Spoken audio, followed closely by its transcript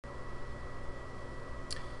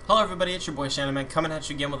Hello everybody, it's your boy Shannon coming at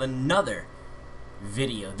you again with another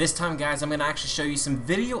video. This time guys, I'm going to actually show you some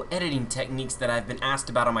video editing techniques that I've been asked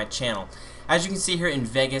about on my channel. As you can see here in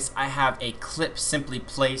Vegas, I have a clip simply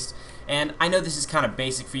placed, and I know this is kind of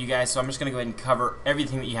basic for you guys, so I'm just going to go ahead and cover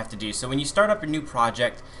everything that you have to do. So when you start up a new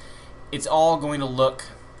project, it's all going to look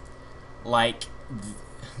like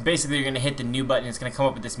basically you're going to hit the new button. It's going to come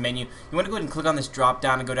up with this menu. You want to go ahead and click on this drop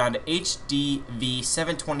down and go down to HDV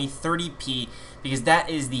 720 30p because that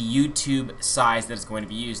is the YouTube size that is going to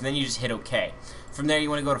be used, and then you just hit OK. From there you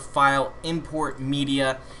want to go to File, Import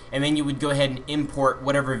Media, and then you would go ahead and import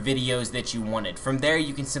whatever videos that you wanted. From there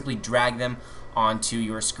you can simply drag them onto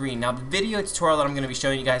your screen. Now the video tutorial that I'm going to be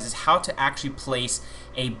showing you guys is how to actually place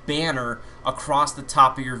a banner across the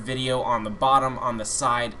top of your video, on the bottom, on the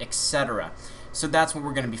side, etc. So that's what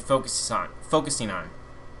we're going to be focusing on.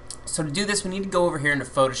 So to do this, we need to go over here into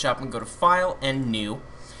Photoshop and go to File and New.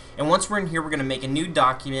 And once we're in here, we're going to make a new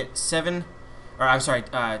document,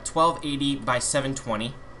 1280 by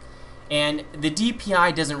 720. And the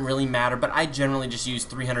DPI doesn't really matter, but I generally just use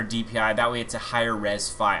 300 DPI. That way it's a higher res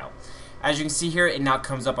file. As you can see here, it now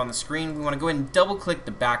comes up on the screen. We want to go ahead and double click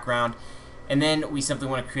the background, and then we simply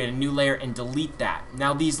want to create a new layer and delete that.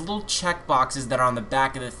 Now these little check boxes that are on the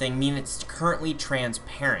back of the thing mean it's currently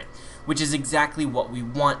transparent, which is exactly what we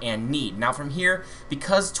want and need. Now from here,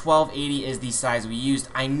 because 1280 is the size we used,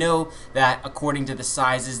 I know that according to the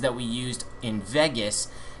sizes that we used in Vegas,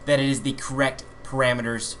 that it is the correct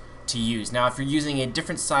parameters to use. Now if you're using a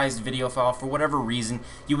different sized video file for whatever reason,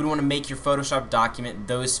 you would want to make your Photoshop document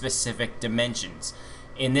those specific dimensions.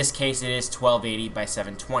 In this case, it is 1280 by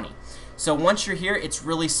 720. So once you're here, it's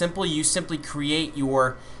really simple. You simply create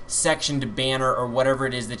your section to banner or whatever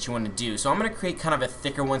it is that you want to do. So I'm going to create kind of a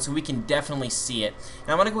thicker one so we can definitely see it.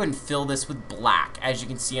 And I'm going to go ahead and fill this with black, as you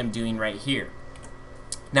can see I'm doing right here.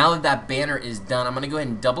 Now that that banner is done, I'm going to go ahead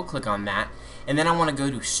and double click on that. And then I want to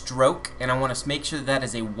go to stroke, and I want to make sure that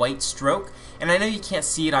is a white stroke. And I know you can't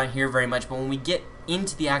see it on here very much, but when we get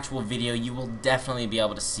into the actual video, you will definitely be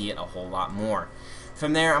able to see it a whole lot more.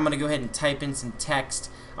 From there, I'm going to go ahead and type in some text.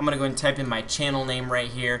 I'm going to go ahead and type in my channel name right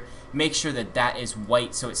here. Make sure that that is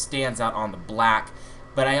white so it stands out on the black.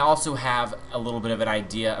 But I also have a little bit of an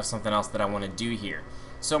idea of something else that I want to do here.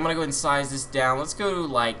 So I'm going to go ahead and size this down. Let's go to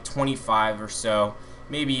like 25 or so,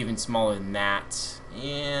 maybe even smaller than that.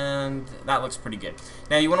 And that looks pretty good.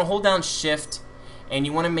 Now you want to hold down Shift, and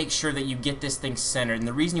you want to make sure that you get this thing centered. And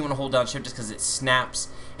the reason you want to hold down Shift is because it snaps,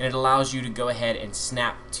 and it allows you to go ahead and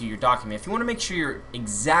snap to your document. If you want to make sure you're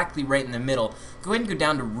exactly right in the middle, go ahead and go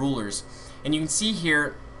down to Rulers. And you can see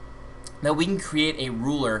here that we can create a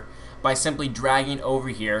ruler by simply dragging over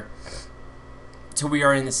here till we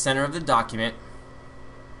are in the center of the document,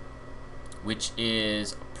 which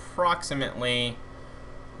is approximately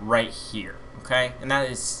right here. Okay, and that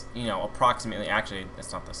is, approximately, actually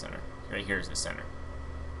that's not the center. Right here is the center.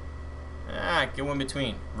 Go in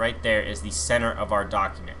between. Right there is the center of our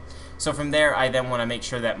document. So from there, I then want to make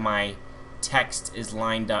sure that my text is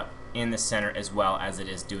lined up in the center as well as it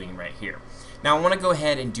is doing right here. Now I want to go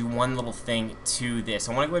ahead and do one little thing to this.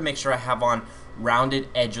 I want to go ahead and make sure I have on rounded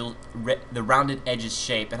edges, the rounded edges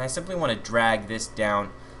shape, and I simply want to drag this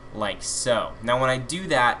down like so. Now when I do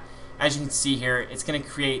that, as you can see here, it's going to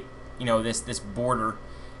create, this border.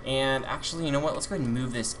 And actually, you know what? Let's go ahead and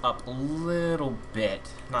move this up a little bit.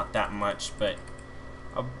 Not that much, but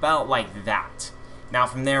about like that. Now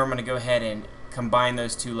from there, I'm going to go ahead and combine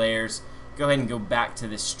those two layers. Go ahead and go back to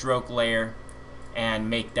the stroke layer and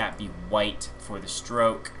make that be white for the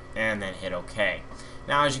stroke, and then hit OK.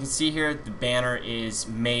 Now as you can see here, the banner is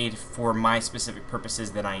made for my specific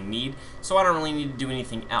purposes that I need, so I don't really need to do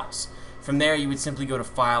anything else. From there, you would simply go to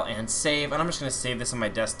File and Save, and I'm just going to save this on my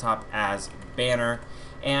desktop as banner.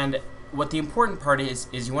 And what the important part is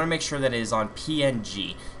you want to make sure that it is on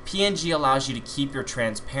PNG. PNG allows you to keep your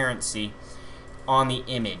transparency on the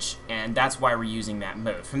image, and that's why we're using that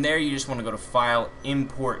mode. From there, you just want to go to File,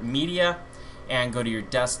 Import Media, and go to your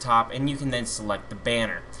desktop, and you can then select the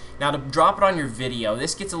banner. Now to drop it on your video,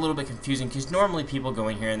 this gets a little bit confusing because normally people go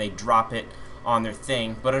in here and they drop it on their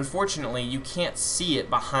thing, but unfortunately you can't see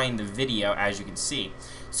it behind the video, as you can see.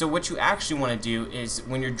 So what you actually want to do is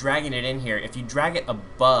when you're dragging it in here, if you drag it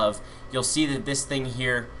above, you'll see that this thing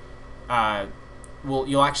here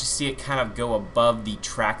you'll actually see it kind of go above the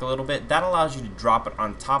track a little bit. That allows you to drop it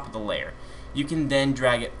on top of the layer. You can then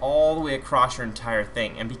drag it all the way across your entire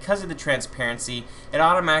thing, and because of the transparency, it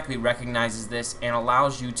automatically recognizes this and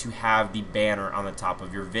allows you to have the banner on the top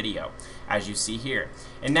of your video, as you see here.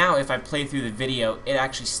 And now if I play through the video, it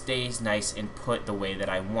actually stays nice and put the way that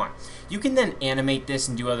I want. You can then animate this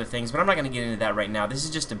and do other things, but I'm not going to get into that right now. This is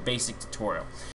just a basic tutorial.